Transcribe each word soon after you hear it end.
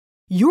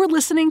You're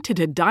listening to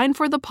Dine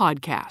for the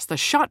Podcast, the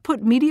Shot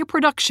Put Media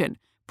production,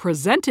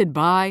 presented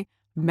by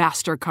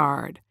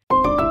MasterCard.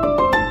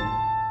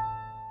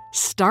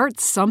 Start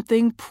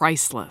something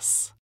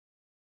priceless.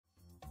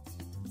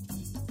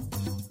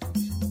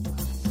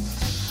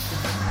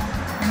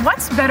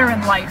 What's better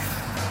in life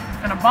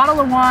than a bottle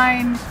of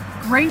wine,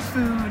 great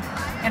food,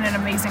 and an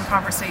amazing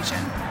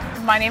conversation?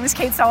 My name is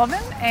Kate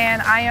Sullivan,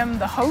 and I am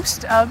the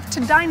host of To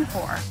Dine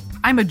For.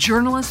 I'm a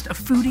journalist, a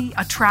foodie,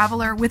 a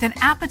traveler with an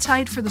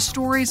appetite for the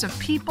stories of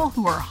people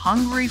who are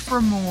hungry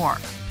for more.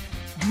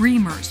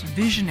 Dreamers,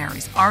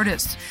 visionaries,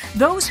 artists,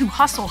 those who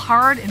hustle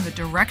hard in the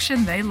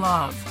direction they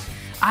love.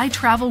 I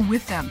travel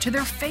with them to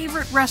their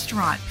favorite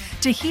restaurant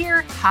to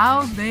hear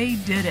how they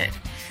did it.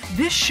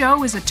 This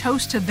show is a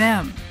toast to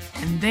them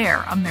and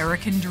their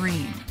American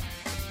dream.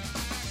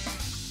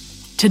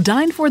 To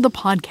Dine For the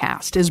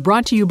Podcast is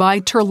brought to you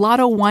by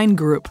Terlato Wine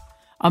Group,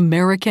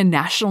 American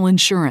National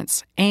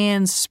Insurance,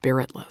 and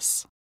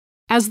Spiritless.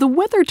 As the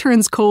weather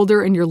turns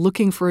colder and you're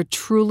looking for a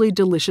truly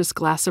delicious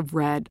glass of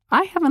red,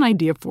 I have an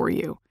idea for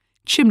you.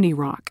 Chimney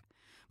Rock.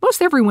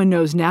 Most everyone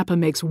knows Napa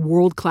makes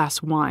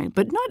world-class wine,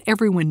 but not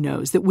everyone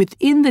knows that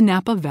within the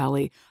Napa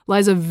Valley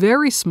lies a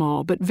very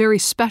small but very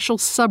special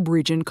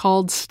subregion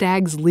called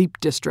Stag's Leap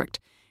District.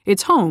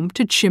 It's home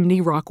to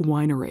Chimney Rock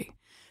Winery.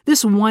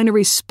 This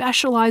winery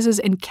specializes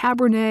in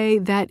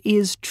Cabernet that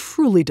is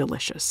truly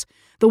delicious.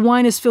 The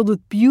wine is filled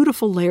with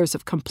beautiful layers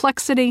of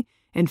complexity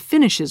and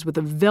finishes with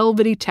a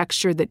velvety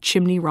texture that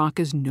Chimney Rock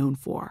is known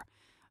for.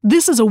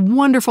 This is a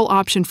wonderful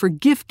option for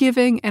gift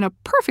giving and a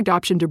perfect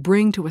option to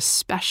bring to a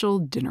special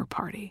dinner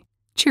party.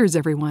 Cheers,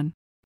 everyone.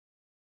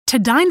 To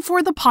Dine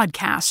For the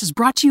Podcast is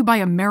brought to you by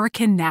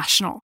American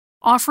National,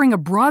 offering a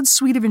broad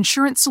suite of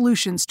insurance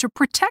solutions to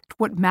protect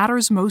what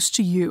matters most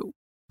to you.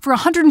 For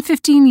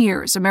 115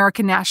 years,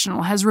 American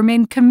National has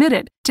remained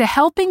committed to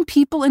helping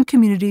people and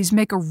communities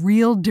make a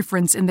real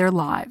difference in their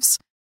lives.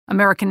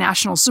 American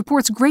National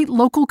supports great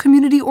local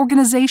community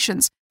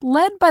organizations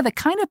led by the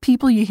kind of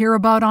people you hear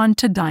about on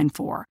To Dine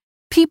For,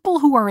 people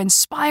who are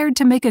inspired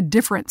to make a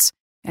difference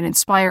and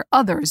inspire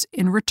others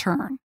in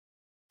return.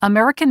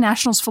 American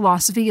National's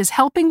philosophy is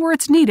helping where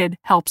it's needed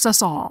helps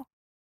us all.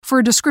 For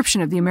a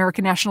description of the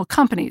American National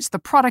companies, the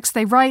products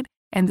they write,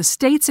 and the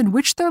states in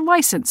which they're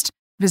licensed,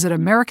 visit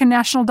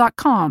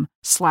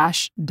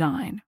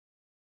americannational.com/dine.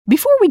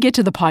 Before we get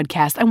to the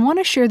podcast, I want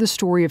to share the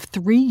story of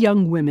 3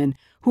 young women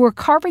who are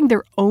carving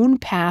their own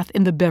path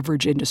in the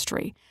beverage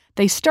industry.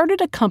 They started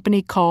a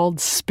company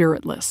called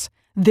Spiritless.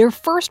 Their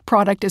first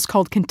product is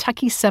called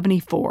Kentucky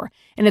 74,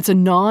 and it's a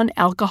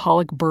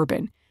non-alcoholic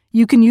bourbon.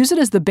 You can use it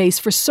as the base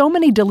for so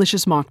many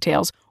delicious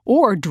mocktails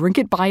or drink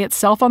it by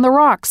itself on the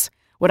rocks.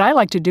 What I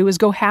like to do is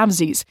go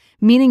halvesies,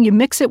 meaning you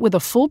mix it with a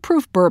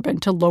foolproof bourbon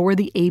to lower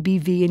the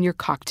ABV in your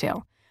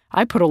cocktail.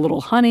 I put a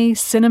little honey,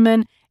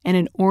 cinnamon, and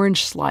an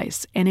orange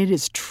slice, and it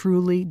is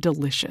truly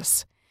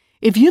delicious.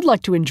 If you'd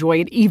like to enjoy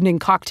an evening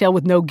cocktail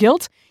with no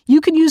guilt,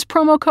 you can use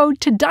promo code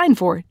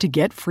TODINEFOR to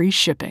get free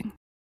shipping.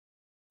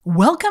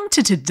 Welcome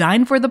to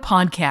Dine For the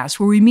Podcast,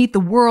 where we meet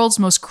the world's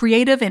most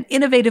creative and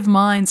innovative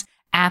minds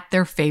at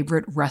their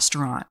favorite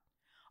restaurant.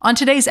 On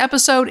today's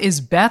episode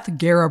is Beth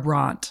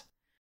Garrabrant.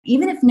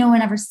 Even if no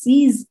one ever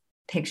sees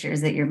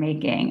pictures that you're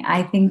making,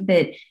 I think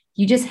that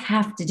you just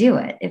have to do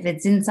it. If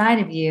it's inside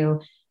of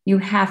you, you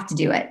have to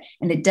do it.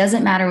 And it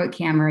doesn't matter what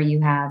camera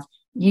you have.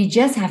 You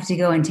just have to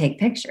go and take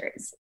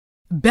pictures.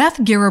 Beth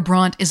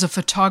Garrabrant is a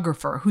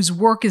photographer whose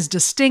work is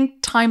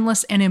distinct,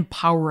 timeless, and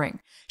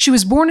empowering. She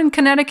was born in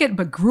Connecticut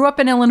but grew up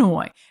in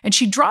Illinois, and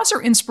she draws her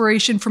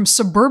inspiration from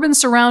suburban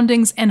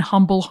surroundings and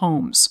humble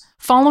homes.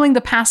 Following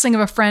the passing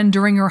of a friend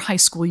during her high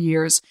school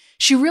years,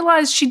 she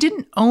realized she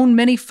didn't own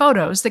many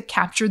photos that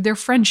captured their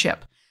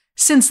friendship.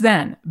 Since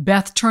then,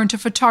 Beth turned to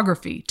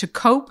photography to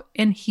cope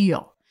and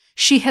heal.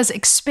 She has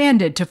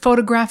expanded to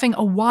photographing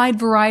a wide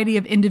variety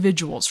of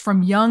individuals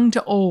from young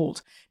to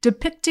old,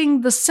 depicting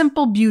the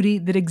simple beauty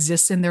that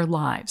exists in their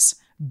lives.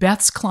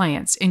 Beth's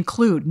clients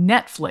include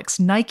Netflix,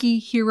 Nike,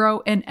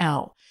 Hero, and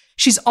Elle.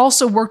 She's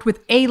also worked with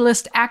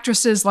A-list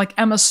actresses like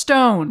Emma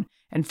Stone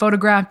and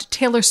photographed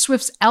Taylor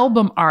Swift's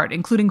album art,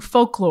 including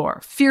Folklore,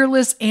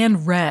 Fearless,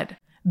 and Red.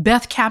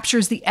 Beth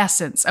captures the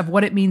essence of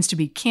what it means to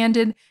be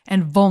candid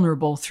and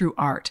vulnerable through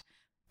art.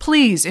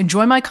 Please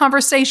enjoy my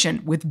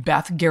conversation with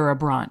Beth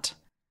Garrabrant.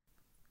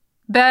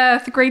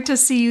 Beth, great to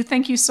see you.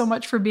 Thank you so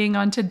much for being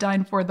on To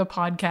Dine For the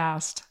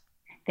Podcast.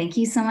 Thank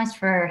you so much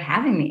for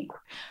having me.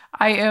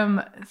 I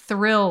am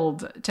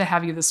thrilled to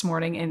have you this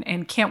morning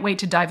and can't wait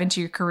to dive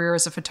into your career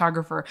as a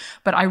photographer.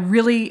 But I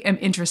really am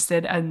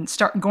interested in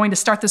going to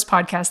start this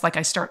podcast like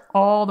I start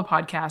all the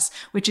podcasts,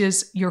 which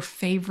is your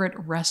favorite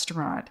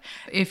restaurant.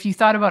 If you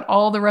thought about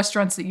all the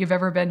restaurants that you've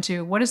ever been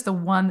to, what is the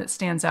one that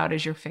stands out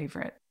as your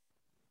favorite?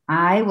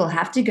 I will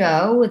have to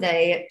go with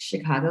a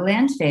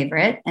Chicagoland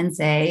favorite and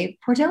say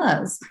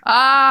Portillo's.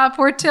 Ah,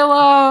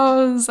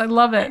 Portillo's. I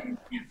love it.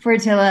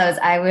 Portillo's.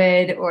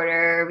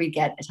 We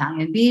get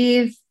Italian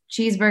beef,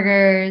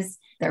 cheeseburgers,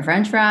 their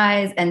French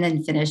fries, and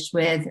then finished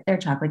with their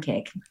chocolate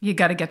cake. You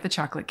got to get the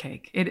chocolate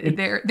cake.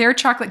 Their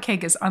chocolate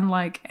cake is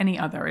unlike any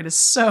other. It is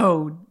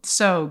so,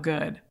 so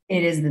good.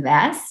 It is the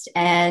best.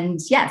 And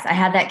yes, I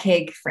had that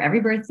cake for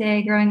every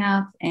birthday growing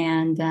up.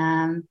 And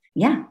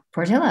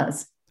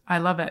Portillo's. I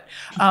love it.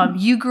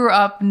 You grew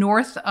up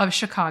north of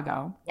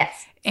Chicago.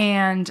 Yes.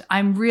 And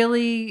I'm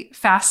really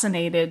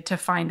fascinated to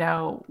find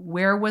out,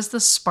 where was the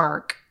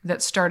spark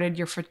that started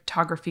your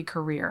photography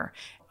career?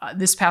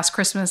 This past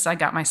Christmas, I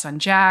got my son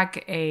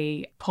Jack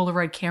a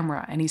Polaroid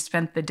camera, and he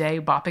spent the day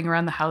bopping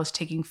around the house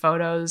taking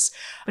photos,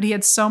 but he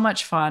had so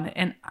much fun.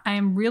 And I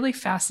am really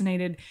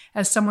fascinated,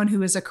 as someone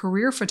who is a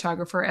career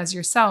photographer as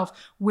yourself,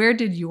 where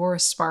did your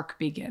spark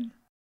begin?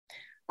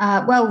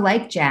 Well,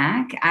 like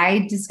Jack,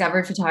 I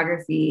discovered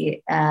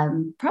photography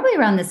probably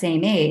around the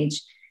same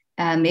age,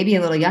 maybe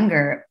a little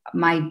younger.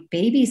 My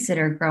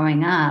babysitter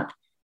growing up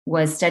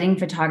was studying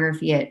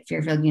photography at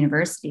Fairfield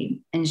University,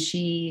 and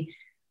she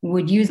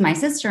would use my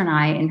sister and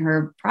I in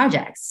her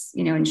projects,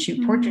 and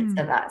shoot portraits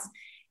of us.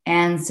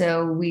 And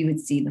so we would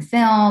see the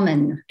film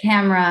and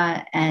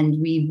camera, and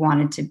we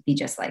wanted to be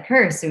just like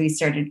her. So we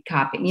started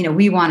copying,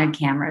 we wanted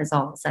cameras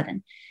all of a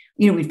sudden.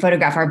 We'd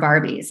photograph our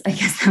Barbies. I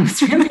guess that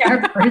was really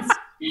our first.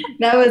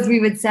 We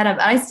would set up,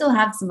 I still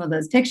have some of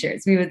those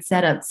pictures. We would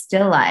set up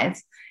still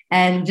lives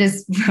and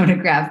just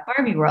photograph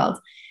Barbie world.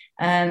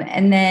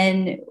 And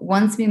then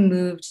once we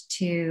moved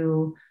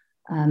to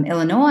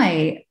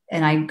Illinois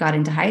and I got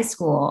into high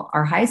school,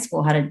 our high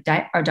school had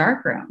a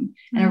dark room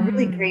and a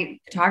really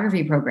great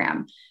photography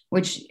program,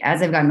 which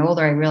as I've gotten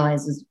older, I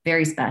realized was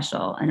very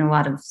special. And a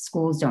lot of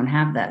schools don't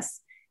have this.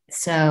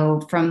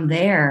 So from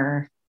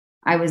there,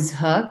 I was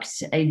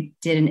hooked. I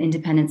did an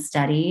independent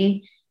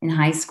study in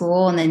high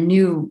school, and then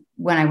knew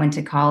when I went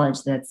to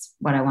college, that's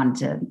what I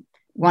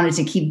wanted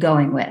to keep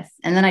going with.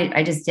 And then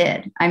I just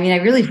did. I mean, I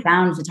really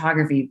found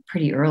photography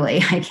pretty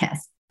early, I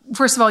guess.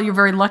 First of all, you're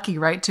very lucky,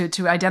 right?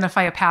 To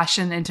identify a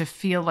passion and to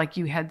feel like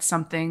you had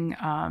something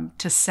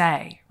to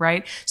say,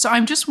 right? So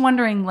I'm just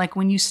wondering, like,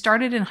 when you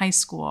started in high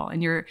school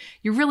and you're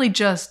really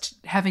just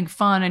having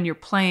fun and you're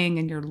playing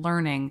and you're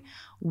learning,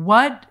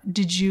 what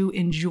did you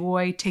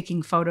enjoy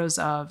taking photos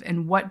of,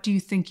 and what do you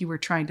think you were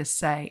trying to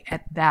say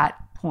at that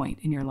point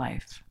in your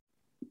life?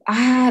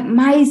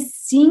 My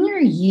senior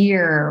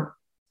year,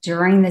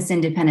 during this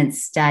independent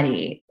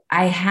study,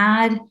 I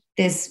had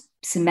this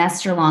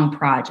semester-long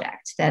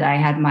project that I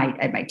had.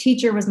 My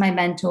teacher was my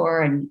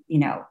mentor, and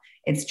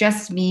it's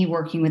just me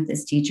working with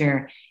this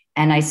teacher.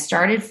 And I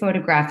started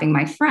photographing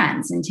my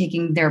friends and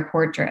taking their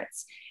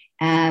portraits.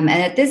 And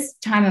at this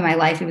time in my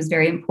life, it was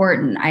very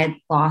important. I had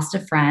lost a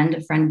friend.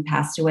 A friend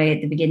passed away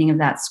at the beginning of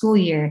that school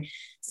year.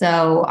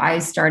 So I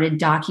started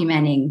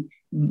documenting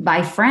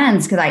my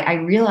friends, because I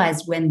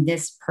realized when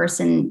this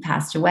person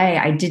passed away,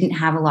 I didn't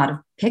have a lot of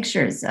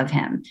pictures of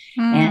him.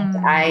 And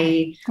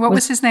What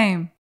was his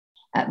name?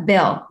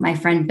 Bill, my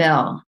friend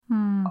Bill.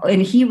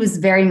 And he was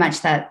very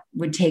much that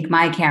would take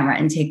my camera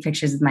and take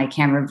pictures with my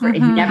camera. He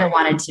never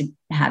wanted to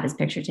have his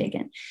picture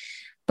taken.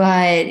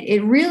 But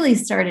it really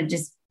started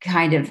just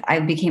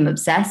I became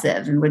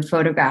obsessive and would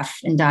photograph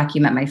and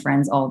document my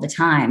friends all the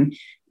time,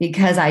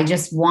 because I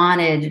just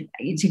wanted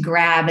to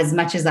grab as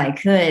much as I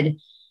could.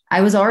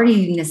 I was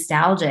already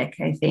nostalgic,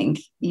 I think,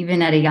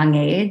 even at a young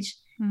age,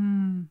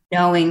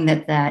 knowing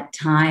that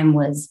time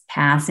was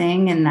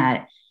passing, and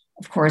that,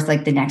 of course,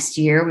 like the next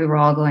year, we were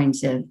all going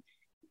to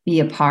be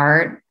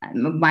apart.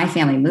 My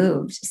family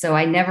moved. So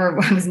I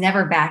was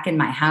never back in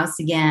my house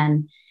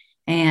again.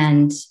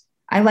 And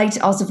I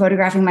liked also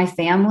photographing my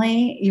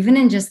family, even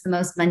in just the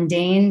most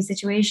mundane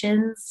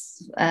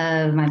situations.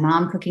 My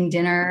mom cooking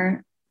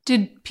dinner.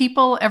 Did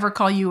people ever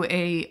call you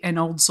an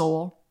old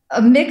soul?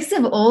 A mix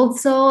of old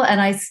soul,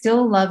 and I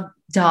still love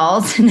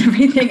dolls and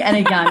everything, and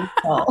a young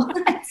soul.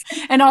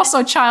 And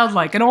also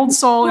childlike, an old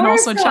soul and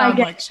also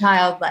childlike.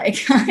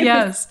 Childlike.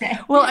 Yes.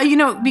 Well,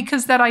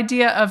 because that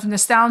idea of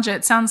nostalgia,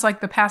 it sounds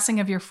like the passing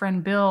of your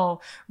friend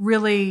Bill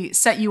really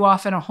set you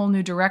off in a whole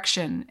new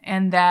direction,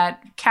 and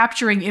that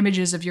capturing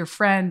images of your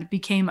friend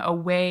became a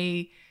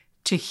way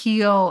to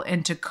heal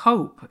and to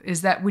cope.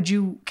 Would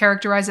you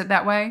characterize it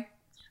that way?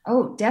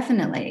 Oh,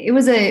 definitely. It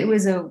was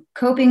a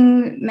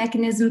coping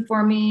mechanism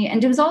for me.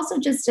 And it was also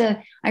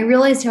I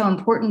realized how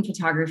important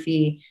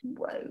photography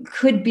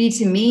could be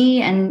to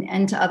me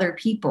and to other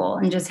people.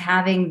 And just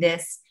having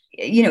this,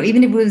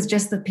 even if it was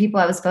just the people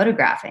I was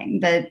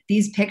photographing, that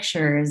these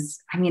pictures,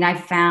 I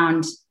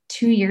found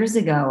 2 years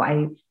ago,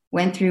 I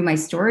went through my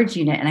storage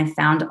unit and I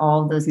found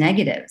all those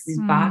negatives, these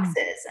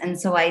boxes. And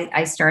so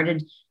I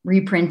started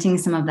reprinting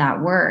some of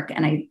that work,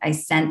 and I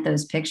sent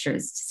those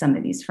pictures to some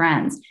of these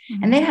friends,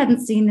 and they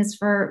hadn't seen this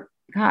for,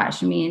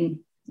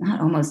 not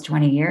almost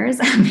 20 years.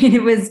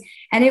 It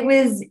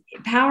was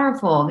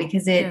powerful,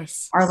 because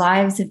our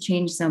lives have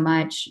changed so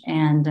much.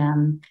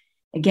 And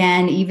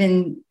again,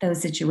 even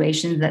those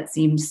situations that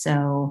seemed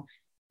so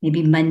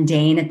maybe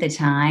mundane at the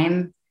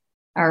time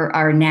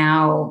are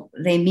now,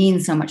 they mean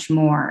so much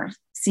more,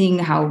 seeing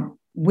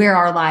where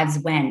our lives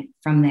went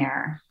from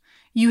there.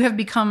 You have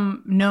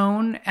become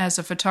known as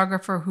a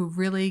photographer who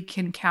really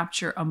can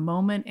capture a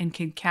moment and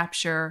can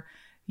capture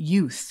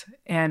youth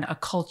and a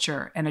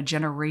culture and a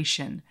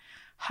generation.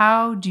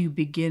 How do you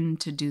begin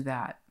to do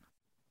that?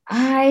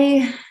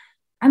 I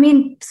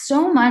mean,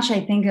 so much I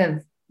think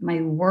of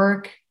my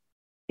work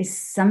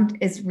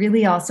is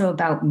really also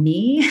about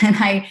me. And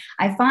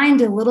I find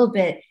a little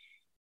bit,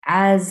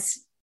 as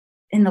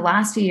in the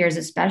last few years,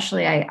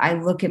 especially, I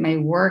look at my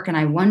work and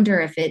I wonder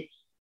if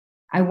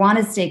I want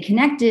to stay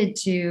connected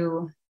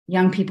to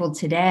young people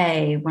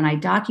today when I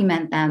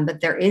document them, but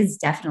there is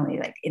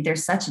definitely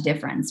there's such a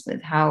difference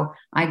with how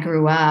I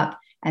grew up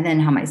and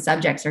then how my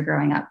subjects are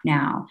growing up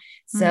now.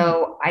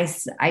 So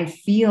I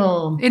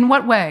feel. In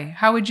what way?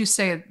 How would you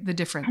say the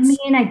difference? I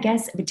mean, I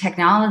guess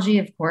technology,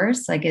 of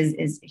course,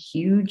 is a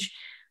huge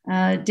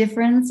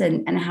difference,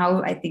 and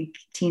how I think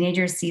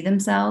teenagers see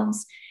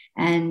themselves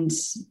and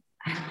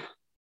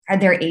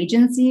their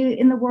agency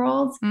in the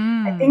world.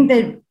 I think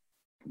that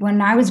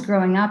when I was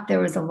growing up, there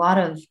was a lot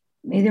of,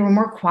 maybe there were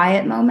more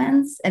quiet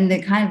moments and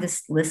the kind of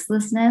this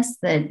listlessness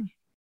that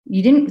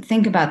you didn't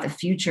think about the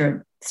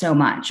future so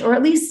much, or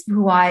at least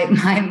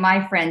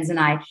my friends and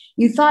I,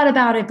 you thought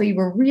about it, but you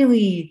were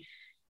really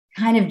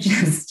kind of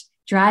just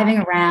driving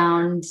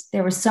around.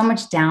 There was so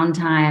much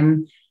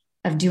downtime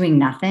of doing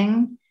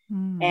nothing.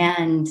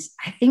 And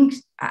I think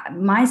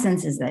my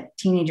sense is that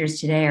teenagers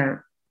today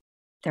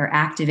they're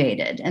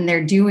activated and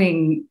they're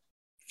doing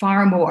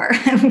far more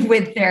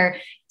with their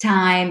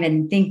time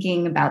and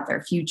thinking about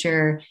their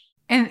future.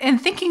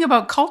 And thinking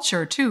about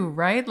culture too,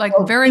 right? Like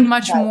very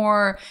much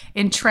more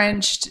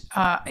entrenched.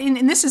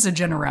 And this is a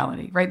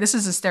generality, right? This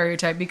is a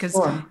stereotype because,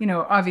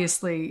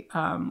 obviously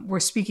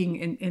we're speaking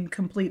in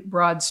complete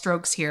broad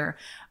strokes here.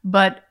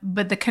 But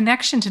the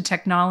connection to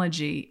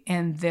technology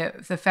and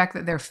the fact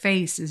that their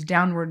face is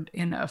downward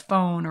in a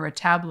phone or a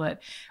tablet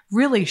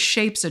really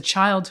shapes a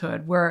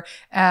childhood.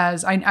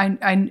 Whereas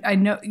I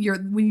know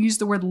when you use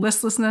the word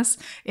listlessness,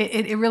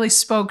 it really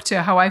spoke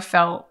to how I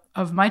felt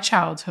of my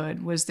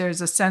childhood. Was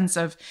there's a sense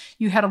of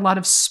you had a lot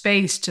of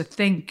space to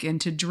think and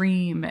to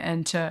dream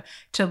and to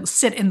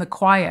sit in the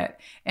quiet.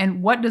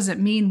 And what does it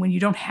mean when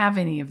you don't have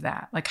any of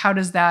that? Like, how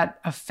does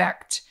that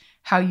affect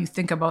how you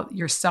think about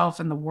yourself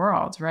and the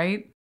world,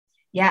 right?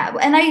 Yeah.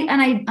 And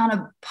I on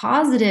a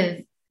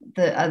positive,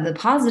 the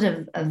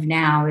positive of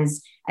now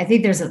is I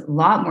think there's a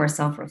lot more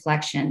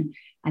self-reflection.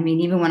 I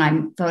mean, even when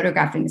I'm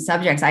photographing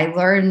subjects, I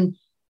learn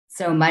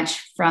so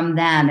much from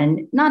them.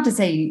 And not to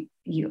say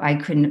I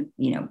couldn't,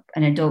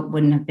 an adult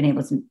wouldn't have been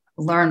able to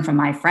learn from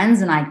my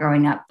friends and I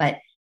growing up, but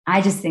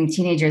I just think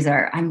teenagers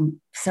I'm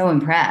so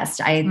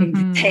impressed. I think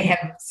that they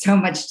have so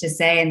much to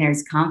say and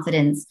there's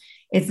confidence.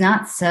 It's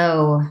not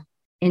so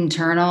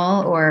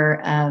internal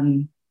or,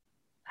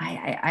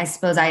 I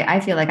suppose I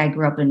feel like I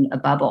grew up in a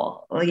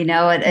bubble,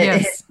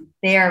 Yes.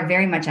 They are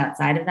very much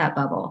outside of that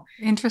bubble.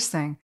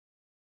 Interesting.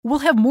 We'll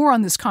have more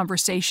on this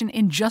conversation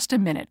in just a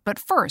minute, but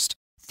first,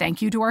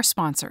 thank you to our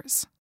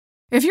sponsors.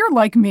 If you're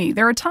like me,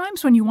 there are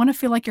times when you want to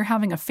feel like you're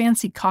having a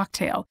fancy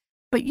cocktail,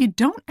 but you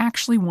don't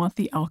actually want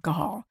the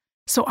alcohol.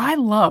 So I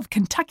love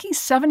Kentucky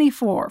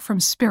 74 from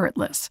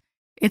Spiritless.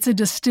 It's a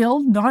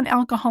distilled,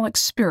 non-alcoholic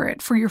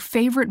spirit for your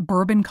favorite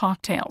bourbon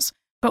cocktails,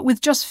 but with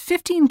just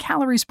 15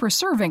 calories per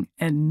serving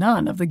and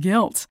none of the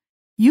guilt.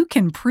 You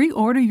can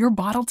pre-order your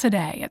bottle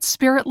today at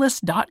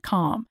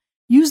spiritless.com.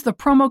 Use the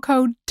promo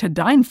code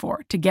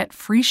TODINEFOR to get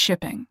free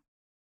shipping.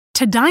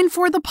 To Dine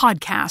For the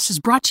podcast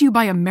is brought to you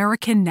by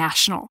American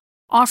National,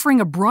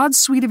 offering a broad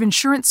suite of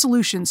insurance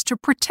solutions to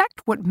protect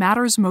what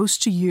matters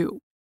most to you.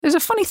 There's a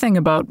funny thing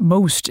about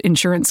most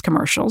insurance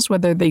commercials,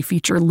 whether they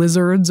feature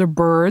lizards or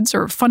birds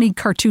or funny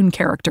cartoon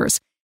characters.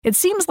 It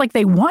seems like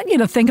they want you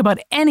to think about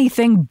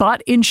anything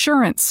but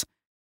insurance.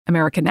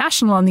 American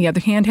National, on the other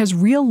hand, has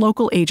real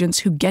local agents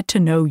who get to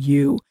know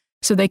you,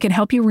 so they can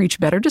help you reach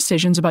better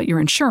decisions about your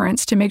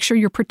insurance to make sure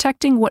you're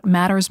protecting what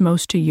matters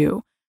most to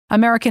you.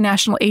 American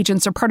National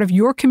agents are part of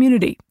your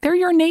community. They're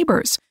your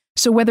neighbors.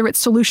 So whether it's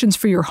solutions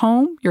for your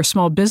home, your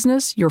small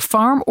business, your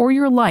farm, or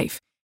your life,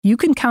 you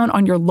can count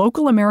on your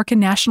local American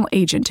National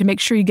agent to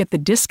make sure you get the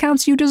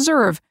discounts you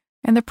deserve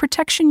and the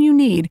protection you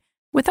need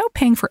without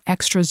paying for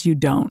extras you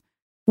don't.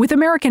 With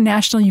American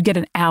National, you get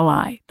an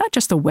ally, not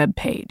just a web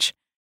page.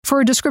 For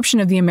a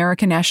description of the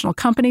American National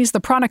companies, the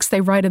products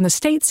they write, in the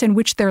states in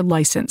which they're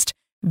licensed,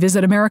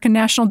 visit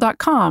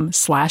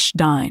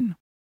americannational.com/dine.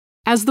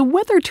 As the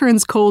weather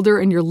turns colder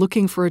and you're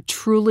looking for a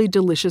truly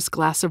delicious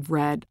glass of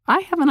red, I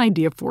have an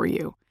idea for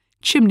you.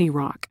 Chimney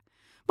Rock.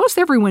 Most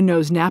everyone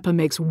knows Napa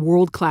makes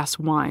world-class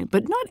wine,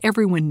 but not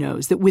everyone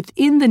knows that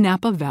within the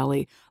Napa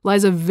Valley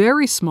lies a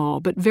very small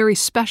but very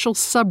special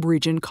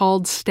subregion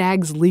called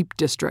Stag's Leap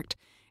District.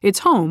 It's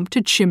home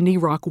to Chimney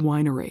Rock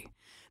Winery.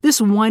 This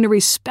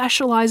winery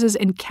specializes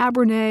in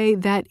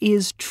Cabernet that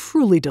is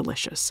truly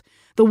delicious.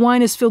 The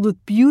wine is filled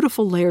with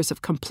beautiful layers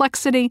of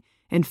complexity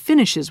and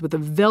finishes with a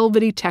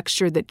velvety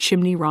texture that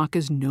Chimney Rock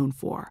is known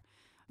for.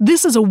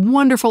 This is a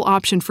wonderful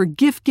option for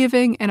gift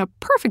giving and a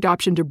perfect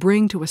option to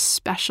bring to a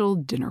special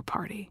dinner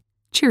party.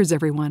 Cheers,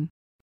 everyone.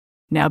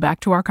 Now back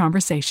to our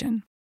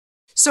conversation.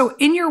 So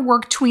in your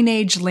work,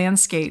 Tweenage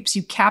Landscapes,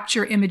 you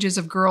capture images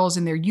of girls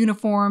in their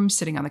uniforms,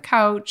 sitting on the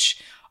couch,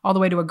 all the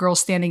way to a girl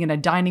standing in a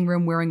dining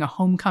room wearing a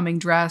homecoming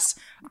dress.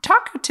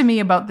 Talk to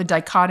me about the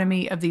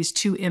dichotomy of these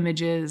two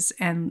images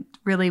and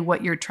really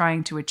what you're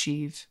trying to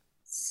achieve.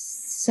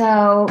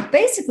 So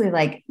basically,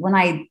 like when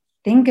I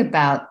think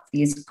about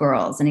these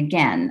girls, and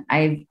again,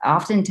 I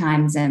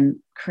oftentimes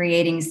am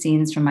creating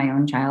scenes from my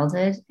own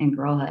childhood and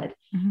girlhood.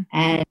 Mm-hmm.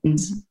 And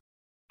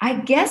I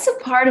guess a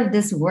part of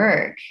this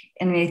work,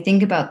 and I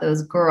think about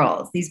those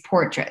girls, these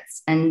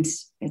portraits, and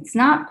it's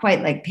not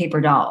quite like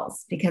paper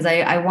dolls because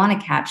I want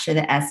to capture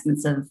the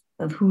essence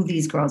of who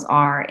these girls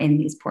are in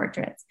these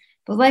portraits.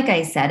 But like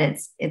I said,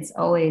 it's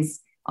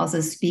always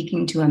also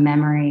speaking to a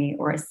memory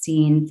or a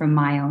scene from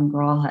my own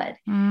girlhood.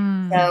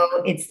 So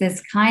it's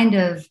this kind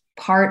of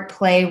part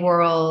play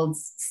world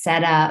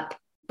set up.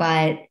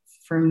 But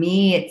for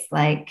me, it's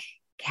like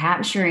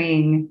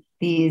capturing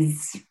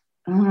these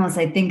almost,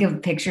 I think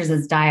of pictures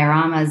as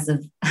dioramas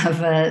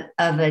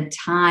of a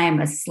time,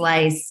 a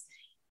slice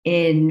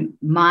in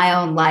my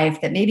own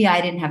life that maybe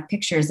I didn't have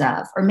pictures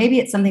of, or maybe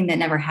it's something that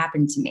never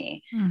happened to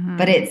me. Mm-hmm.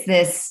 But it's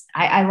this,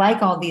 I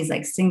like all these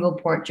like single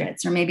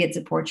portraits, or maybe it's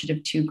a portrait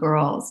of two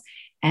girls.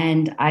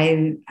 And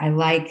I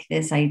like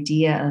this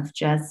idea of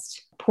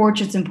just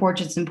portraits and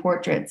portraits and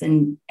portraits.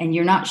 And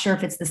you're not sure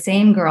if it's the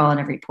same girl in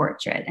every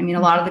portrait. I mean,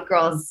 a lot of the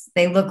girls,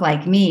 they look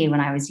like me when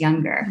I was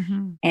younger.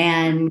 Mm-hmm.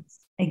 And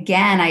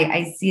again,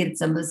 I see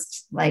it's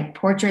almost like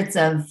portraits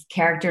of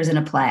characters in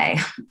a play.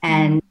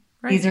 And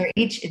these are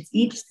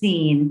each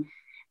scene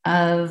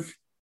of,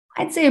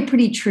 I'd say, a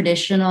pretty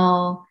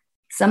traditional,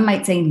 some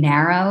might say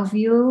narrow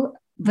view,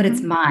 but it's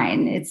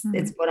mine. It's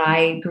what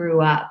I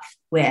grew up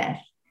with.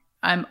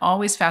 I'm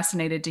always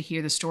fascinated to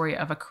hear the story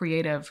of a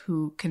creative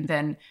who can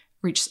then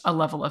reach a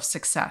level of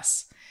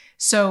success.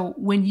 So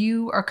when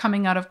you are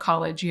coming out of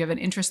college, you have an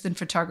interest in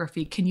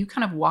photography. Can you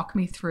kind of walk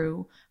me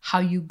through how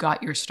you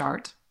got your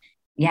start?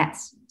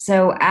 Yes.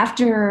 So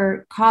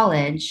after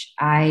college,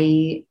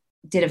 I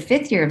did a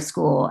 5th year of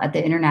school at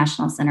the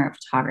International Center of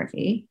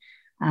Photography.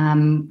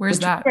 Where's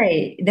that?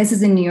 Great. This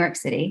is in New York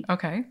City.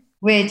 Okay.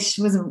 Which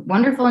was a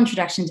wonderful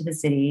introduction to the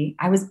city.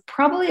 I was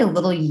probably a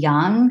little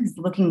young, because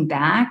looking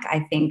back,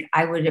 I think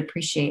I would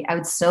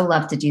so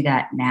love to do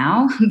that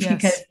now.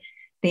 Because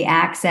the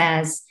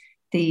access,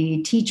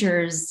 the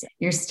teachers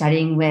you're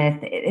studying with,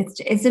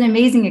 it's an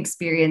amazing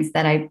experience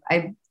that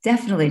I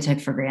definitely took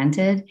for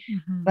granted.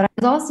 Mm-hmm. But I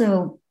was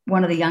also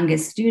one of the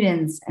youngest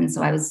students. And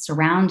so I was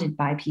surrounded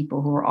by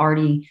people who were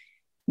already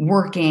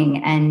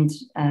working and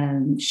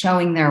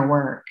showing their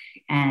work.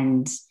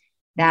 And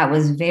that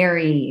was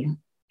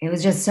it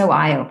was just so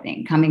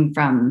eye-opening coming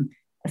from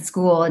a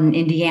school in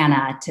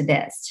Indiana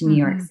to New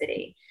York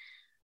City.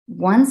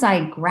 Once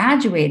I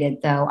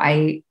graduated, though,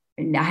 I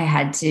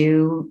had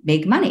to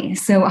make money.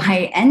 So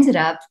I ended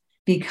up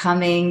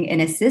becoming an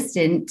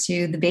assistant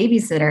to the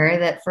babysitter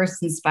that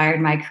first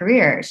inspired my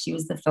career. She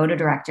was the photo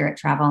director at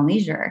Travel and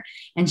Leisure,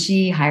 and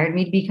she hired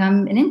me to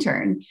become an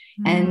intern.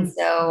 And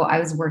so I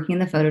was working in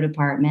the photo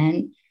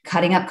department,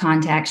 cutting up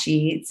contact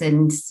sheets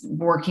and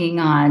working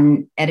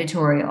on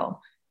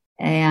editorial.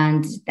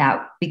 And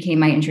that became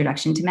my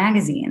introduction to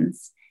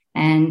magazines.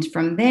 And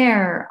from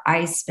there,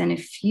 I spent a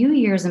few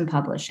years in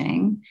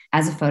publishing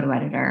as a photo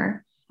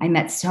editor. I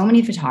met so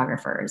many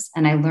photographers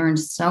and I learned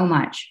so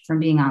much from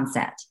being on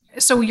set.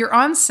 So you're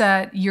on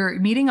set, you're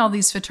meeting all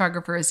these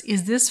photographers.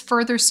 Is this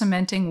further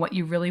cementing what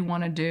you really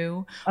want to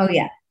do? Oh,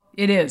 yeah.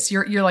 It is.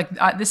 You're like,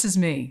 this is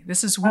me.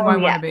 This is who I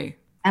want to be.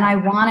 And I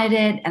wanted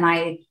it. And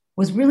I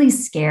was really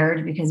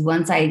scared because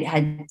once I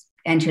had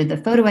entered the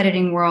photo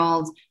editing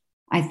world,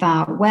 I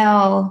thought,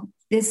 well,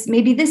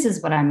 maybe this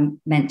is what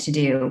I'm meant to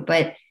do.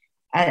 But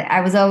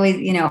I was always,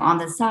 on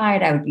the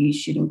side, I would be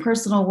shooting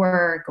personal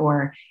work,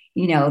 or,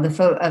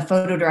 a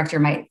photo director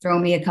might throw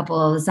me a couple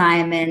of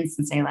assignments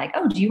and say like,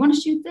 oh, do you want to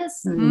shoot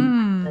this?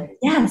 And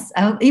yes,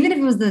 even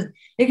if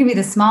it could be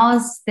the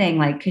smallest thing.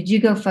 Like, could you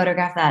go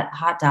photograph that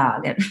hot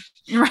dog at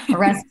a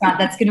restaurant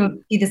that's going to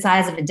be the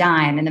size of a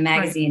dime in the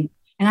magazine? Right.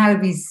 And I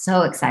would be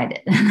so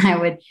excited.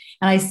 And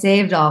I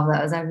saved all of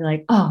those. I'd be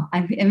like, oh,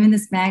 I'm in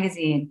this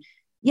magazine.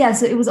 Yeah.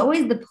 So it was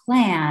always the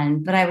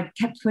plan, but I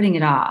kept putting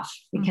it off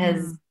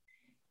because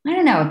I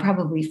don't know,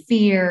 probably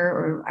fear,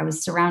 or I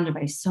was surrounded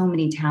by so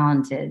many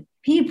talented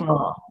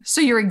people.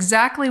 So you're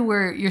exactly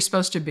where you're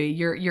supposed to be.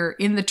 You're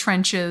in the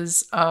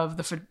trenches of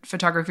the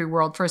photography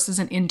world, first as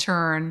an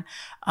intern,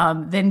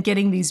 then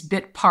getting these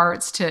bit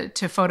parts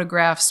to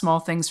photograph small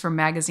things for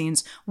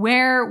magazines.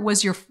 Where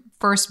was your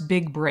first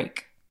big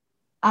break?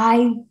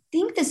 I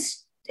think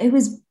it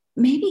was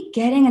maybe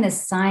getting an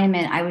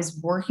assignment. I was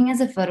working as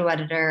a photo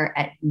editor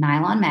at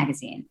Nylon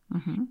Magazine,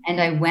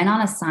 and I went on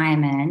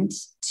assignment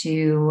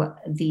to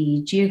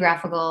the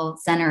Geographical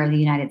Center of the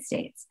United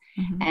States.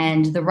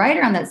 And the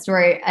writer on that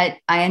story, I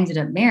ended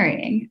up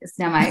marrying. It's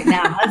now my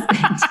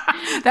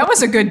husband. That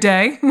was a good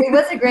day. It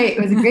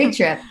was a great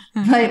trip.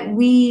 But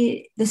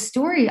the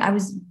story, I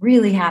was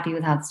really happy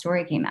with how the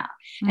story came out,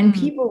 and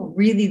people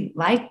really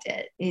liked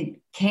it.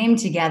 It came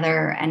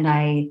together, and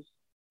I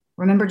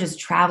remember just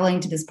traveling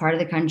to this part of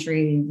the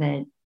country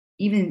that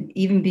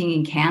even being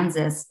in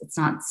Kansas, it's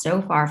not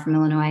so far from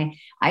Illinois.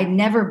 I'd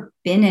never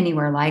been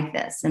anywhere like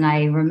this. And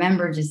I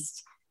remember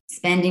just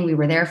we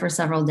were there for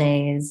several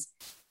days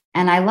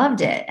and I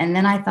loved it. And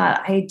then I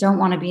thought, I don't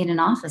want to be in an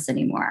office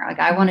anymore. Like,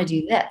 I want to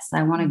do this.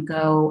 I want to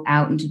go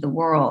out into the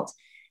world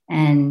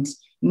and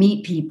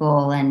meet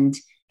people. And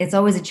it's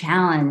always a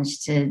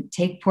challenge to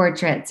take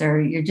portraits, or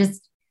you're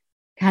just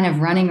kind of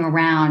running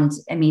around.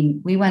 I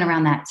mean, we went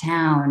around that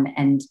town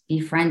and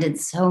befriended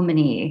so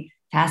many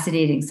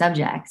fascinating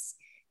subjects.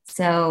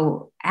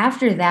 So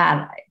after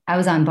that, I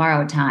was on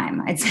borrowed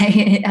time, I'd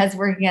say, as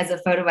working as a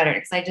photo editor,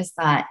 because I just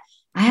thought,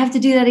 I have to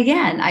do that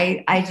again.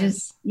 I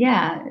just,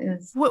 yeah.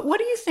 What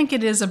do you think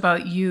it is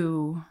about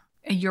you,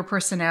 your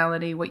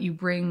personality, what you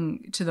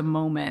bring to the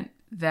moment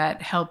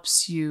that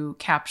helps you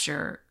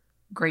capture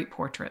great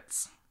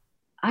portraits?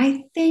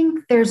 I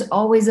think there's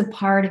always a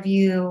part of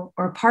you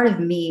or a part of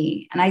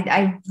me. And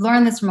I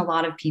learned this from a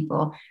lot of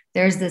people.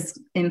 There's this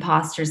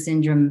imposter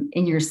syndrome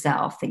in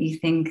yourself that you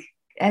think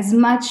as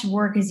much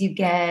work as you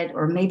get,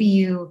 or maybe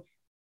you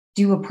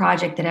do a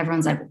project that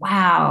everyone's like,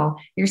 wow,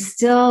 I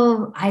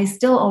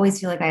still always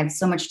feel like I have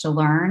so much to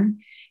learn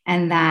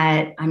and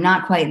that I'm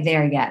not quite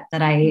there yet,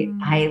 that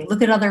I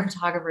look at other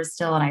photographers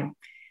still and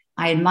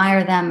I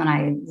admire them and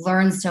I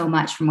learn so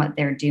much from what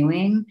they're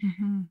doing.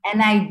 Mm-hmm.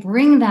 And I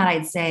bring that,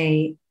 I'd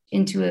say,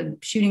 into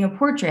shooting a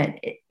portrait.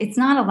 It's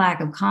not a lack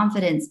of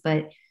confidence,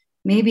 but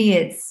maybe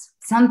it's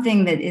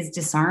something that is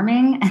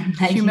disarming. And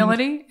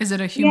humility? Is it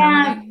a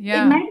humility?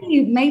 Yeah.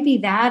 It might be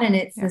that. And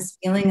it's this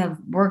feeling of,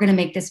 we're going to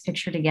make this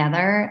picture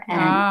together.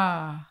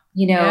 And,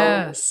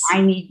 yes.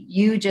 I need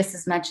you just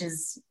as much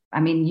as,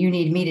 you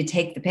need me to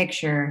take the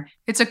picture.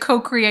 It's a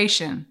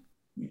co-creation.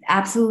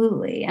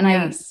 Absolutely. And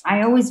yes.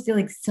 I always feel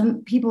like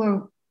some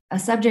people a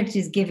subject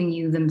is giving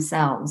you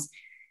themselves.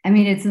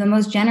 It's the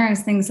most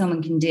generous thing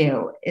someone can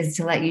do is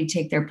to let you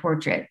take their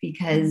portrait,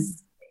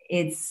 because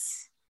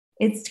it's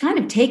kind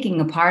of taking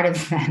a part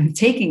of them,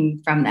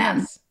 taking from them.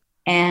 Yes.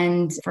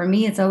 And for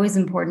me, it's always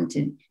important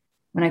to,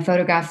 when I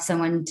photograph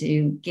someone,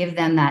 to give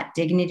them that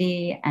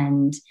dignity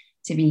and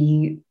to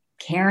be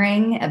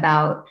caring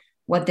about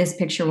what this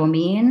picture will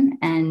mean.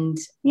 And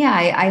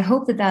I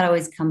hope that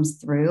always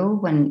comes through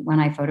when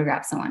I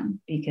photograph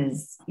someone,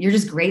 because you're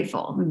just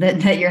grateful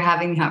that you're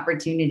having the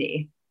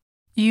opportunity.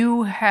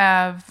 You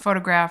have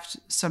photographed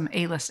some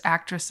A-list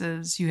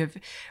actresses. You have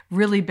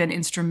really been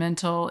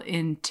instrumental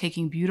in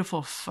taking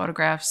beautiful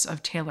photographs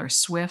of Taylor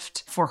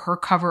Swift for her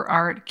cover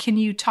art. Can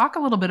you talk a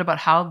little bit about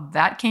how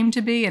that came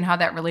to be and how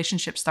that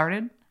relationship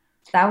started?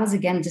 That was,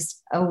 again,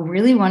 just a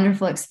really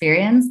wonderful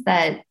experience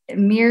that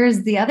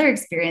mirrors the other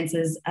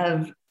experiences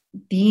of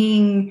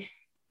being,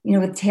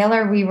 with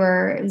Taylor,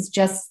 it was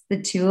just the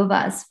two of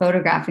us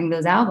photographing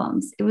those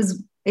albums.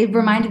 It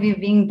reminded me of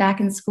being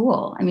back in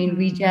school.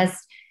 We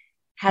just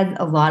had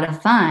a lot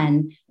of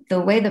fun. The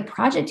way the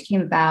project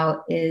came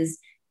about is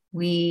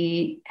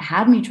we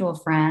had mutual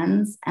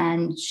friends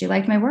and she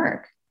liked my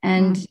work.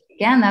 And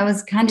again, that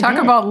was kind of Talk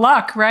about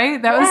luck,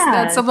 right?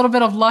 That's a little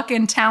bit of luck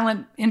and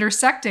talent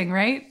intersecting,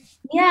 right?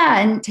 Yeah.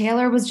 And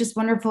Taylor was just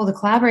wonderful to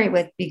collaborate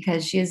with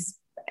because she has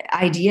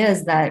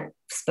ideas that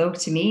spoke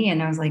to me.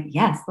 And I was like,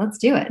 yes, let's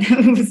do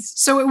it.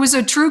 So it was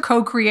a true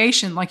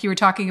co-creation, like you were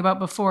talking about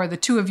before. The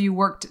two of you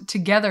worked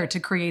together to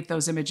create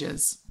those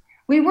images.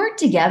 We worked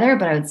together,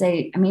 but I would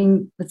say,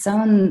 with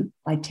someone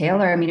like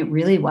Taylor, it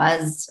really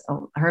was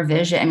her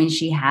vision.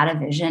 She had a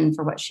vision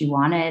for what she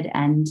wanted.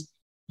 And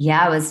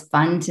it was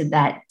fun to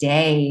that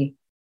day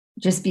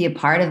just be a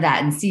part of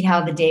that and see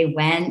how the day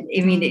went.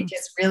 It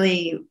just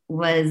really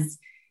was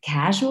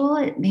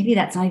casual. Maybe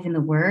that's not even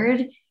the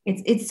word.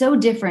 It's so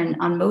different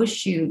on most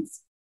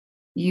shoots.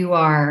 You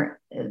are,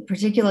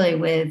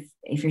 particularly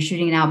if you're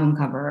shooting an album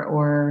cover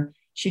or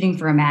shooting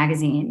for a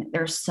magazine,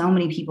 there's so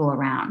many people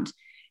around,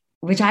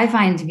 which I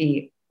find to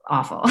be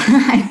awful.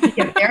 I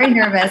get very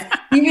nervous,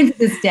 even to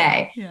this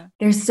day. Yeah.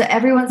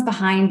 Everyone's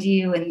behind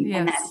you,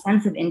 and that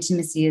sense of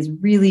intimacy is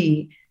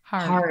really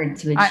hard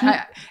to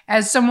achieve.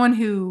 As someone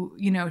who,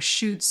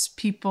 shoots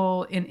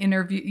people in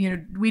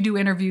interview, we do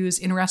interviews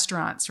in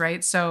restaurants,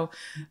 right? So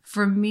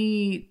for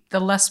me,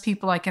 the less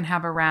people I can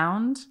have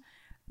around,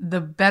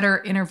 the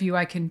better interview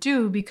I can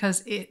do,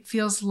 because it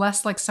feels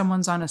less like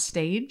someone's on a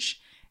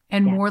stage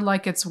and more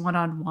like it's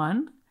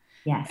one-on-one.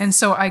 Yes. And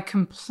so I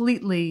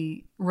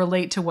completely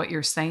relate to what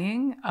you're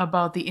saying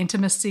about the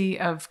intimacy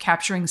of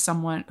capturing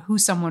who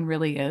someone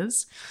really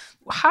is.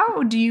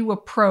 How do you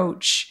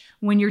approach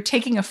when you're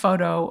taking a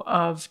photo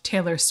of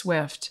Taylor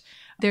Swift?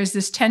 There's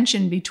this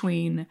tension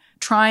between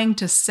trying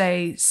to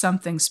say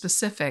something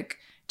specific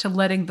to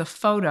letting the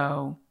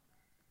photo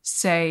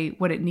say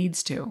what it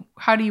needs to.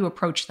 How do you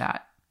approach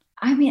that?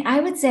 I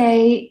would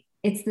say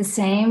it's the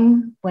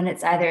same when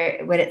it's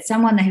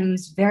someone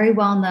who's very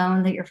well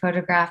known that you're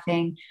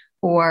photographing,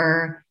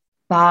 or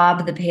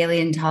Bob,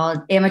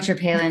 the amateur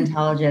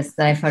paleontologist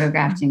that I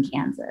photographed in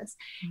Kansas,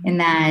 in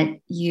that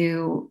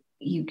you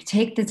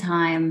take the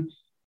time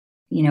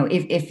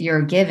if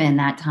you're given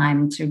that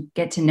time to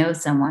get to know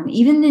someone,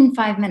 even in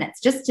 5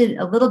 minutes, just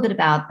a little bit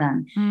about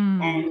them.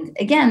 And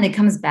again, it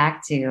comes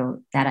back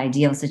to that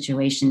ideal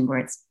situation where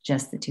it's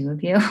just the two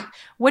of you.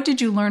 What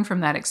did you learn from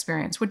that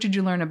experience? What did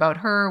you learn about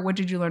her? What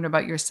did you learn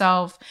about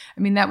yourself?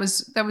 I mean, that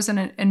was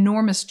an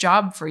enormous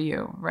job for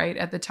you, right,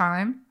 at the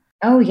time?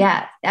 Oh,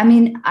 yeah. I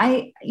mean,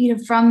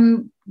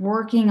 from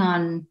working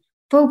on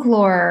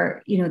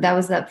Folklore, that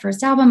was that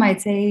first album.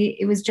 I'd say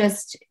it was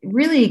just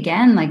really,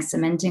 again, like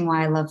cementing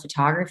why I love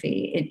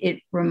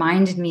photography.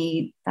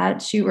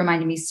 That shoot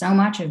reminded me so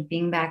much of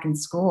being back in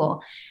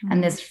school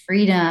and this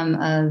freedom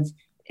of,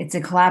 it's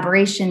a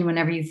collaboration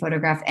whenever you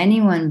photograph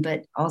anyone,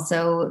 but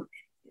also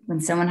when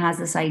someone has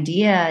this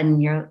idea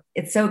and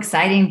it's so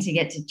exciting to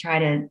get to try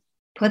to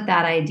put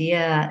that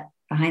idea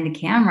behind the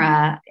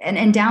camera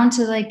and down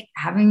to like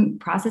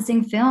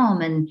processing film.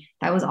 And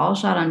that was all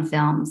shot on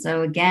film.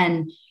 So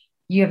again,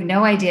 you have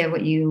no idea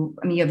you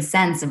have a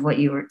sense of what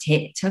you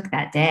took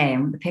that day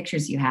and the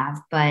pictures you have,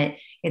 but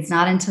it's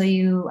not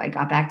until I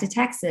got back to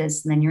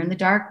Texas and then you're in the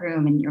dark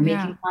room and you're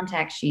making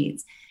contact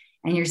sheets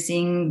and you're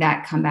seeing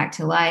that come back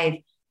to life.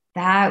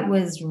 That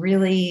was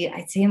really,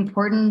 I'd say,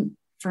 important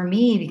for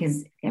me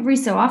because every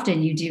so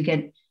often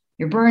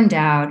you're burned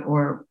out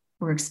or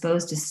we're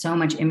exposed to so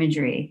much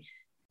imagery,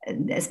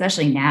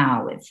 especially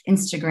now with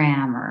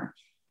Instagram or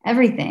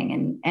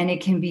everything. And it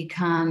can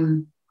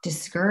become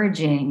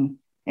discouraging.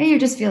 And you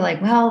just feel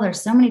like, well,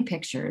 there's so many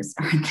pictures,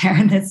 aren't there?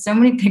 And there's so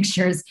many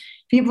pictures.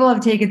 People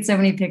have taken so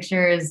many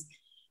pictures.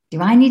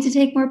 Do I need to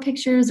take more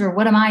pictures or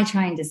what am I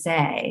trying to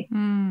say?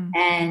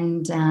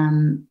 And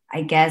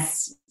I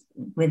guess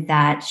with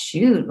that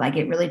shoot, like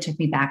it really took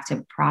me back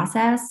to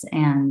process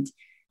and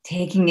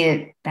taking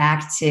it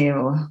back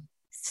to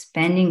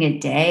spending a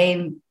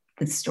day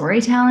with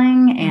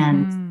storytelling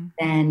and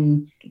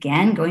then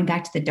again, going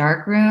back to the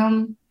dark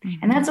room.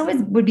 And that's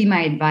always would be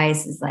my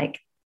advice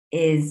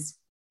is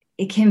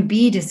it can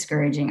be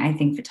discouraging, I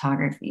think,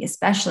 photography,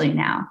 especially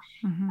now,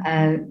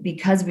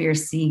 because we are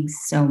seeing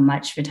so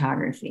much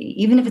photography,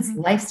 even if it's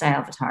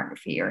lifestyle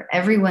photography or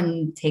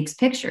everyone takes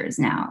pictures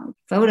now.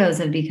 Photos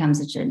have become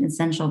such an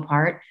essential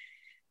part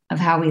of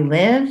how we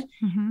live.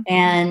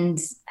 And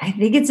I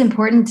think it's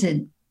important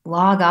to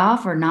log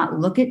off or not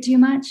look at too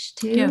much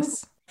too.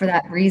 Yes. For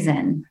that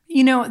reason.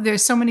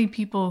 There's so many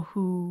people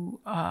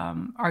who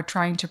are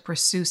trying to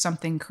pursue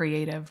something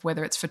creative,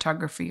 whether it's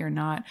photography or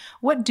not.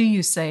 What do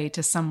you say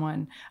to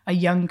someone, a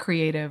young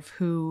creative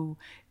who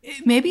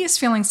maybe is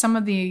feeling some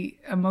of the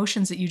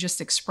emotions that you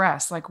just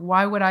expressed? Like,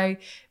 why would I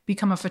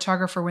become a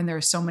photographer when there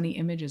are so many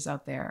images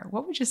out there?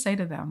 What would you say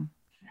to them?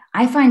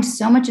 I find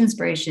so much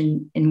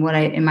inspiration in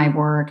my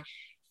work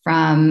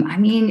from,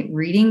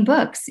 reading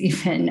books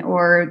even,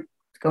 or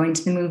going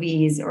to the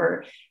movies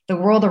or the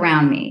world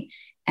around me.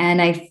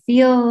 And I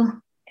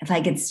feel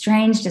like it's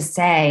strange to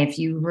say, if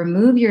you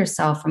remove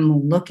yourself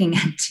from looking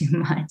at too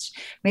much,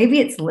 maybe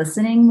it's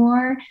listening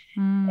more,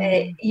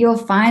 you'll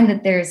find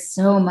that there's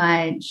so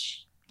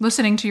much.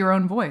 Listening to your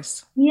own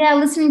voice. Yeah,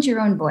 listening to your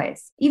own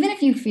voice. Even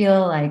if you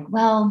feel like,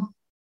 well,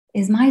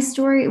 is my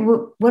story,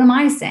 what am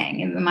I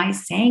saying? Am I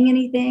saying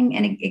anything?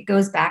 And it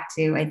goes back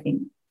to, I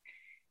think,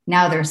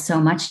 now there's so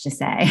much to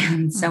say,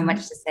 and so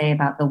much to say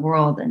about the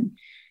world and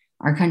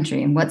our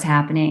country and what's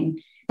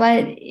happening.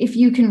 But if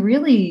you can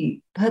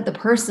really put the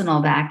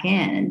personal back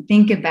in and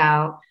think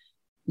about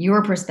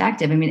your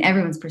perspective,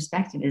 everyone's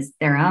perspective is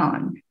their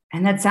own.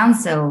 And that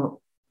sounds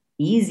so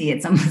easy.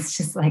 It's almost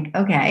just like,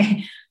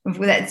 okay,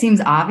 that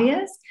seems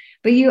obvious,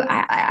 but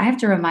I have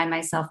to remind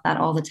myself that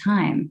all the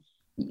time.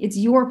 It's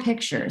your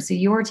picture. So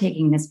you're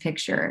taking this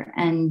picture,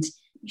 and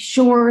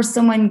sure,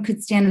 someone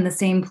could stand in the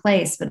same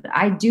place, but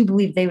I do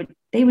believe they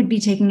would be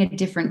taking a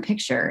different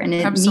picture. And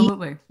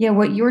absolutely.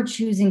 What you're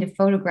choosing to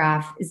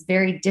photograph is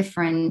very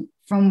different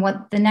from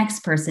what the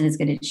next person is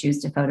going to choose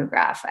to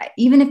photograph.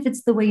 Even if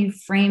it's the way you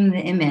frame the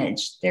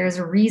image, there's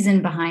a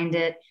reason behind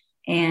it.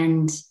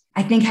 And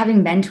I think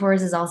having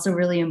mentors is also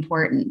really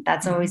important.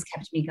 That's always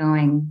kept me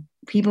going.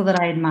 People that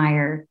I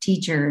admire,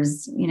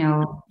 teachers,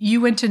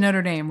 You went to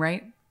Notre Dame,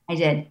 right? I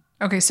did.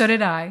 Okay, so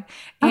did I.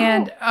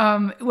 And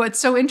what's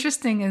so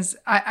interesting is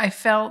I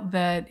felt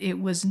that it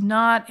was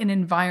not an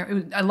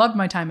environment. I loved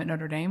my time at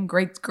Notre Dame.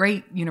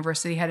 Great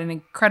university. Had an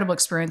incredible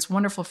experience,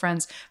 wonderful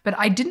friends. But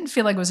I didn't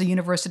feel like it was a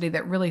university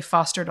that really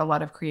fostered a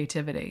lot of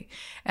creativity.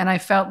 And I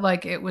felt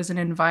like it was an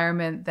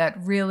environment that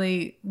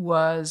really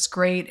was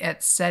great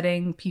at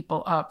setting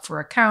people up for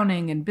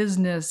accounting and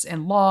business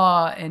and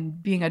law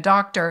and being a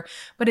doctor.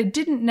 But it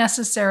didn't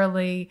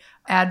necessarily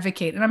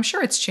advocate, and I'm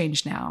sure it's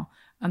changed now.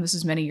 This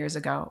is many years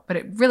ago, but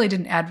it really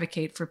didn't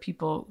advocate for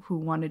people who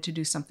wanted to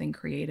do something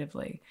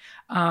creatively.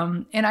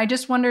 And I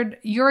just wondered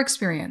your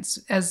experience,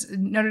 as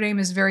Notre Dame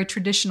is very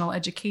traditional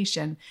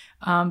education,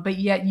 but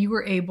yet you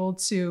were able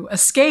to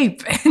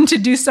escape and to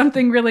do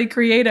something really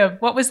creative.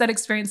 What was that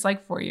experience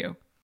like for you?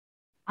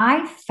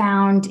 I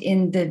found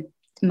in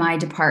my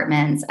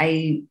departments,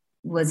 I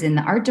was in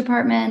the art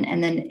department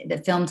and then the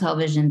film,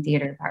 television,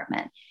 theater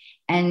department.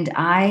 And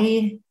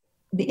I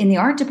in the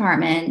art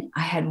department,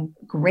 I had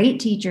great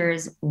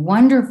teachers,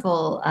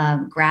 wonderful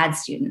grad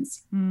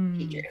students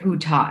who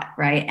taught,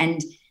 right?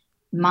 And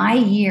my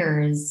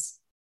years,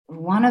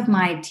 one of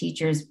my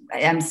teachers,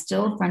 I'm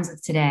still friends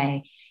with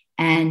today,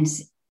 and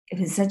it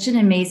was such an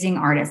amazing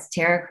artist,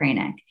 Tara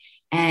Kranick.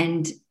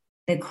 And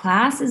the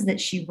classes that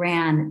she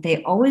ran,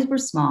 they always were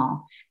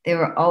small. It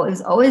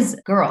was always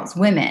girls,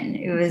 women.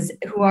 It was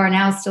who are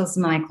now still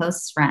some of my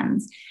closest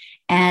friends.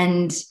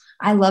 And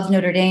I love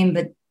Notre Dame,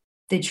 but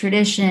the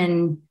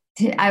tradition,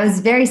 I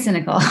was very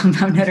cynical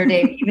about Notre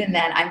Dame, even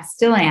then. I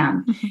still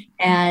am.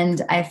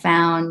 And I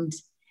found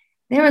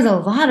there was a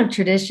lot of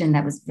tradition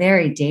that was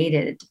very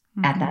dated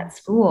at that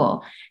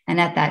school. And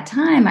at that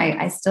time,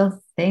 I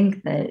still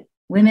think that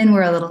women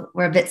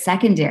were a bit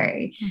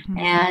secondary.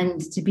 And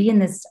to be in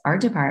this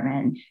art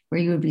department where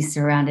you would be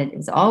surrounded, it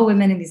was all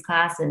women in these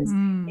classes.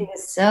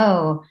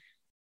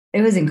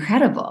 It was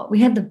incredible. We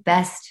had the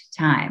best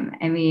time.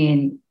 I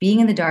mean, being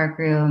in the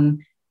darkroom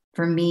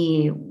for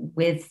me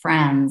with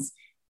friends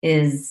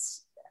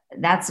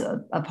that's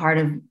a part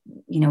of,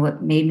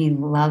 what made me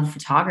love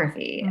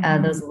photography,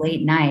 those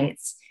late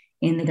nights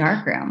in the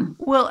darkroom.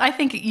 Well, I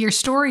think your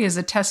story is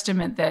a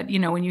testament that,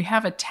 when you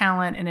have a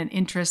talent and an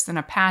interest and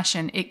a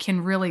passion, it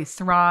can really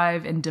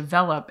thrive and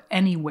develop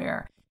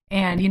anywhere.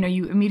 And,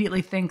 you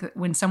immediately think that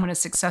when someone is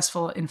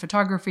successful in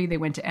photography, they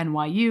went to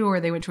NYU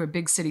or they went to a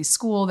big city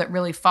school that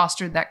really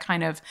fostered that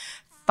kind of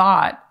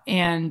thought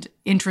and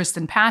interest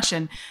and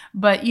passion.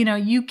 But,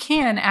 you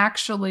can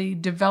actually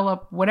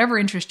develop whatever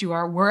interest you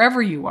are,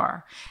 wherever you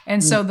are.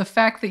 And so the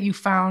fact that you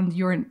found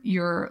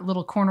your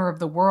little corner of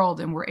the world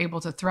and were able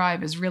to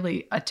thrive is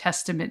really a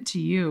testament to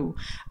you.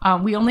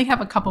 We only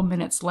have a couple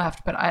minutes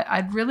left, but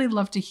I'd really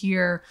love to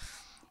hear,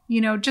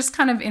 just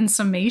kind of in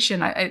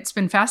summation, it's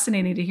been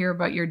fascinating to hear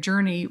about your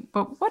journey,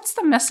 but what's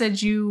the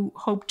message you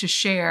hope to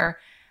share,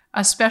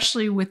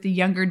 especially with the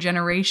younger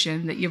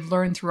generation that you've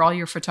learned through all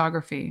your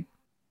photography?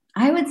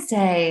 I would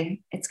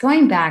say it's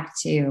going back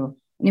to,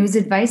 and it was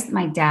advice that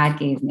my dad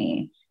gave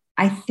me.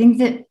 I think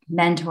that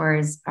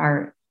mentors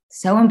are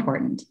so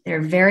important.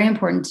 They're very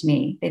important to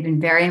me. They've been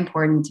very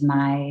important to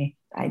my,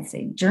 I'd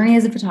say, journey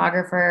as a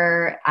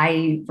photographer.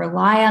 I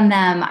rely on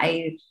them.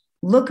 I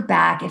look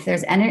back. If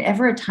there's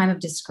ever a time of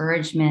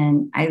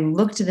discouragement, I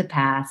look to the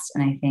past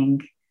and I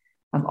think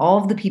of all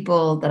of the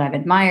people that I've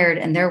admired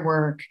and their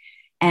work.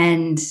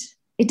 And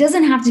it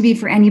doesn't have to be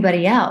for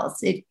anybody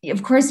else.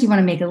 Of course, you want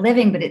to make a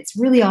living, but it's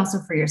really also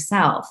for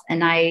yourself.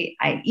 And I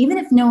even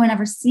if no one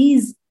ever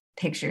sees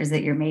pictures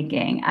that you're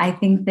making, I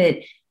think that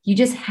you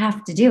just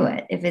have to do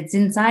it. If it's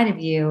inside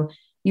of you,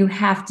 you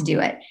have to do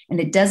it. And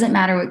it doesn't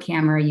matter what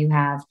camera you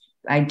have.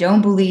 I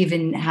don't believe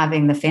in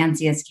having the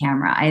fanciest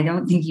camera. I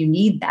don't think you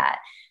need that.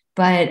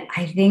 But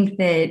I think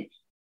that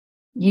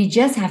you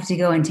just have to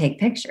go and take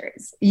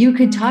pictures. You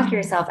could talk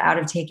yourself out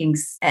of taking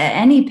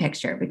any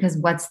picture because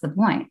what's the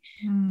point?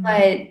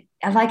 But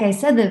like I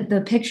said,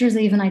 the pictures that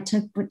even I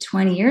took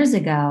 20 years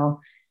ago,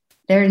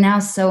 they're now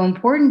so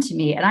important to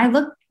me. And I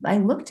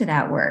look to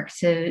that work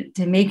to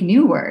make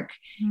new work.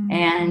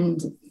 And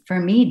for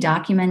me,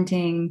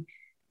 documenting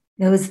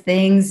those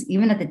things,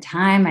 even at the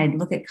time, I'd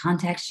look at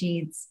contact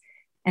sheets.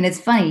 And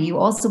it's funny, you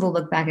also will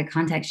look back at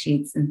contact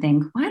sheets and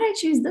think, why did I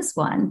choose this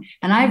one?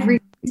 And I've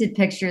reprinted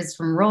pictures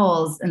from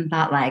rolls and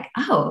thought I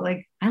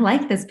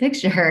like this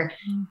picture.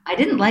 I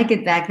didn't like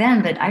it back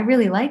then, but I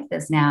really like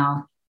this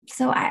now.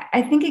 So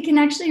I think it can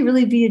actually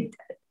really be,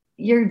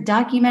 you're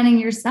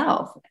documenting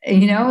yourself.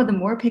 The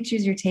more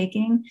pictures you're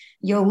taking,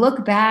 you'll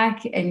look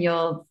back and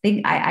you'll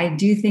think, I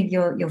do think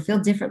you'll feel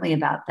differently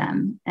about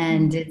them.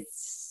 And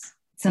it's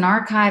an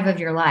archive of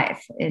your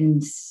life.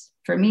 And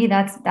for me,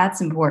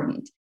 that's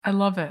important. I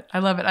love it. I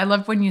love it. I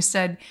love when you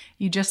said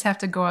you just have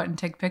to go out and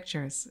take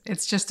pictures.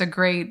 It's just a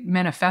great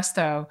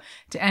manifesto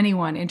to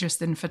anyone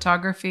interested in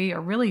photography or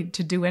really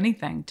to do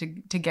anything, to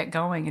get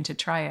going and to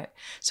try it.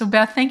 So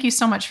Beth, thank you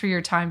so much for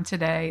your time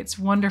today. It's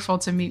wonderful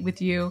to meet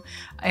with you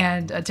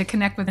and to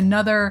connect with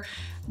another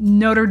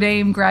Notre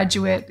Dame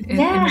graduate in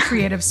the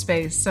creative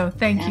space. So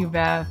thank you,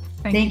 Beth.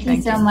 Thank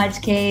you so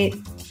much, Kate.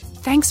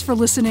 Thanks for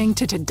listening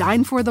to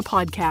Dine For the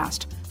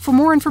podcast. For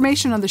more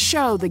information on the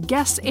show, the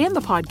guests, and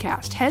the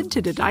podcast, head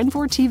to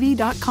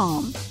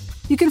todinefortv.com.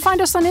 You can find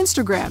us on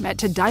Instagram at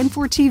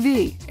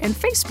todinefortv and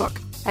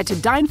Facebook at To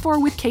Dine For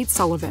with Kate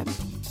Sullivan.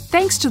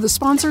 Thanks to the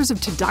sponsors of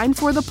To Dine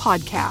For the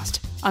podcast,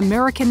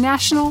 American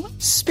National,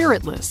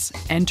 Spiritless,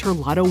 and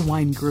Terlato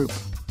Wine Group.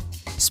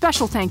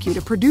 Special thank you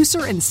to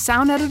producer and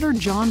sound editor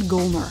John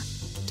Golner.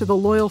 To the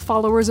loyal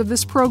followers of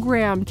this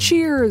program,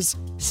 cheers!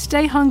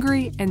 Stay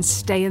hungry and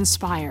stay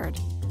inspired.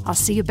 I'll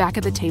see you back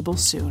at the table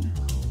soon.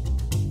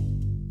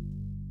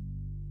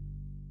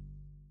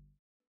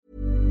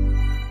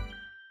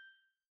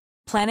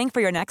 Planning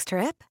for your next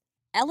trip?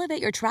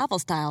 Elevate your travel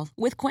style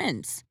with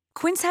Quince.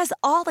 Quince has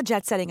all the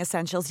jet-setting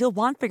essentials you'll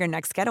want for your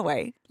next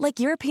getaway, like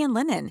European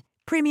linen,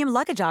 premium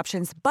luggage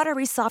options,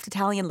 buttery soft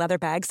Italian leather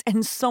bags,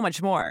 and so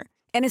much more.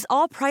 And is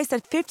all priced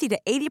at 50 to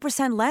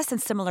 80% less than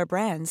similar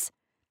brands.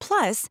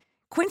 Plus,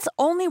 Quince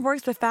only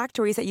works with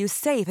factories that use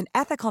safe and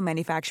ethical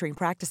manufacturing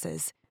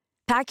practices.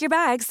 Pack your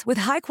bags with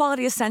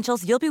high-quality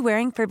essentials you'll be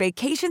wearing for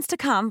vacations to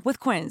come with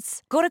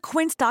Quince. Go to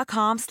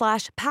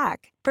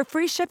quince.com/pack for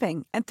free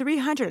shipping and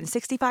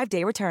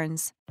 365-day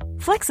returns.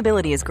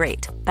 Flexibility is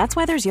great. That's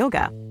why there's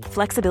yoga.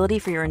 Flexibility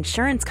for your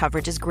insurance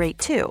coverage is great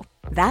too.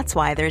 That's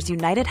why there's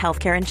United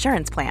Healthcare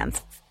Insurance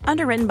Plans.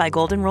 Underwritten by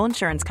Golden Rule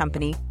Insurance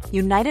Company,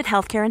 United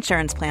Healthcare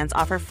Insurance Plans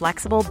offer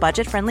flexible,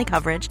 budget-friendly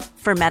coverage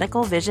for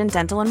medical, vision,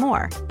 dental, and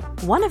more.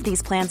 One of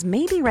these plans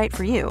may be right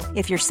for you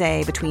if you're,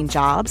 say, between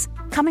jobs,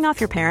 coming off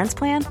your parents'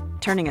 plan,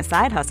 turning a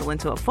side hustle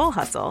into a full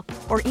hustle,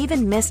 or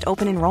even missed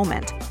open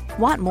enrollment.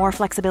 Want more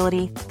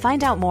flexibility?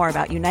 Find out more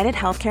about United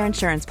Healthcare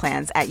Insurance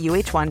Plans at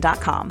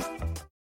uh1.com.